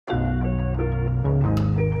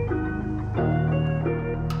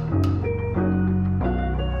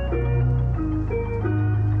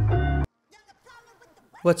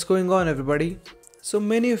What's going on, everybody? So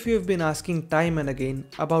many of you have been asking time and again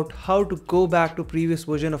about how to go back to previous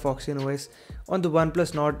version of OxygenOS on the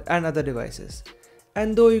OnePlus Nord and other devices.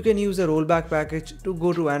 And though you can use a rollback package to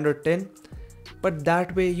go to Android 10, but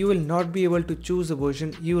that way you will not be able to choose the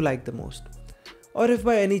version you like the most. Or if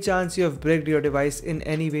by any chance you have bricked your device in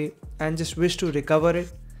any way and just wish to recover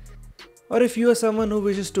it, or if you are someone who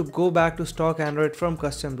wishes to go back to stock Android from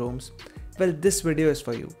custom ROMs, well, this video is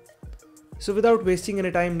for you. So without wasting any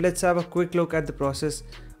time, let's have a quick look at the process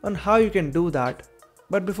on how you can do that.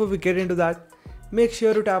 But before we get into that, make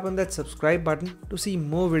sure to tap on that subscribe button to see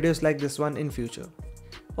more videos like this one in future.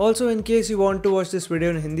 Also, in case you want to watch this video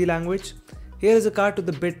in Hindi language, here is a card to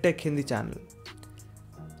the BitTech Hindi channel.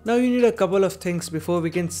 Now you need a couple of things before we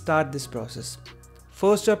can start this process.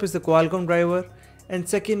 First up is the Qualcomm driver, and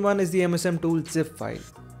second one is the MSM tool zip file.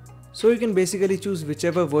 So you can basically choose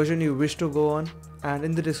whichever version you wish to go on, and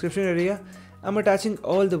in the description area I'm attaching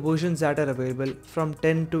all the versions that are available from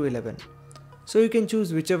 10 to 11. So you can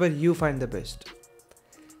choose whichever you find the best.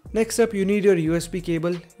 Next up, you need your USB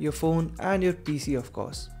cable, your phone and your PC, of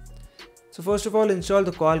course. So first of all, install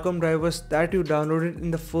the Qualcomm drivers that you downloaded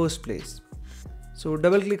in the first place. So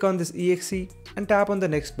double click on this exe and tap on the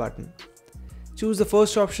next button. Choose the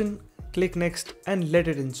first option, click next and let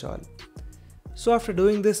it install. So after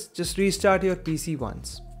doing this, just restart your PC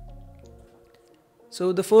once.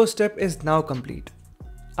 So the first step is now complete.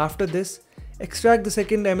 After this, extract the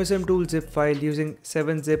second MSM tool zip file using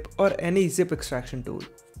 7-zip or any zip extraction tool.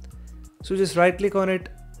 So just right click on it,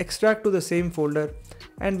 extract to the same folder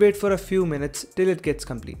and wait for a few minutes till it gets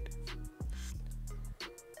complete.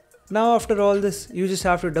 Now after all this, you just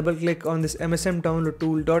have to double click on this MSM download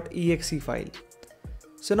tool.exe file.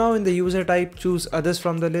 So now in the user type, choose others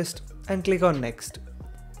from the list and click on next.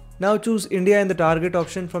 Now choose India in the target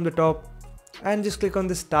option from the top and just click on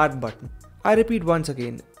the start button. I repeat once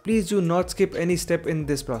again, please do not skip any step in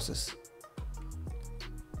this process.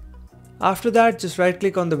 After that, just right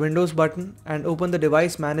click on the Windows button and open the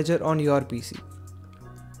device manager on your PC.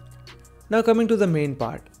 Now coming to the main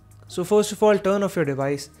part. So first of all, turn off your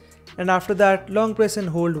device, and after that long press and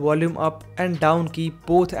hold volume up and down key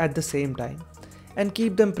both at the same time and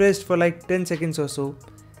keep them pressed for like 10 seconds or so,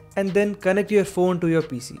 and then connect your phone to your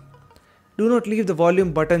PC. Do not leave the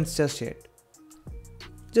volume buttons just yet.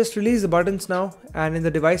 Just release the buttons now, and in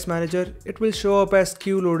the device manager it will show up as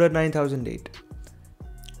QLoader 9008.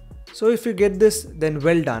 So if you get this, then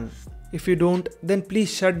well done. If you don't, then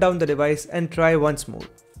please shut down the device and try once more.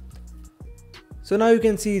 So now you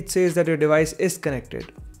can see it says that your device is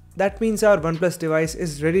connected. That means our OnePlus device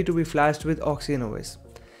is ready to be flashed with OxygenOS.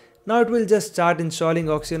 Now it will just start installing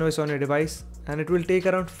OxygenOS on your device, and it will take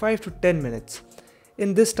around 5 to 10 minutes.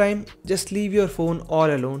 In this time, just leave your phone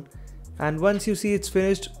all alone, and once you see it's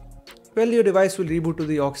finished, well, your device will reboot to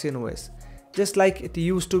the OxygenOS, just like it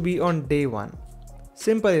used to be on day one.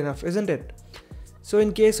 Simple enough, isn't it? So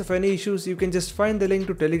in case of any issues, you can just find the link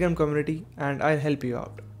to Telegram community and I'll help you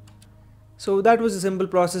out. So that was a simple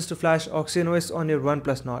process to flash OxygenOS on your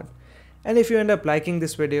OnePlus Nord. And if you end up liking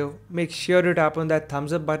this video, make sure to tap on that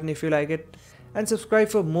thumbs up button if you like it, and subscribe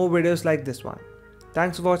for more videos like this one.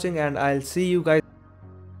 Thanks for watching, and I'll see you guys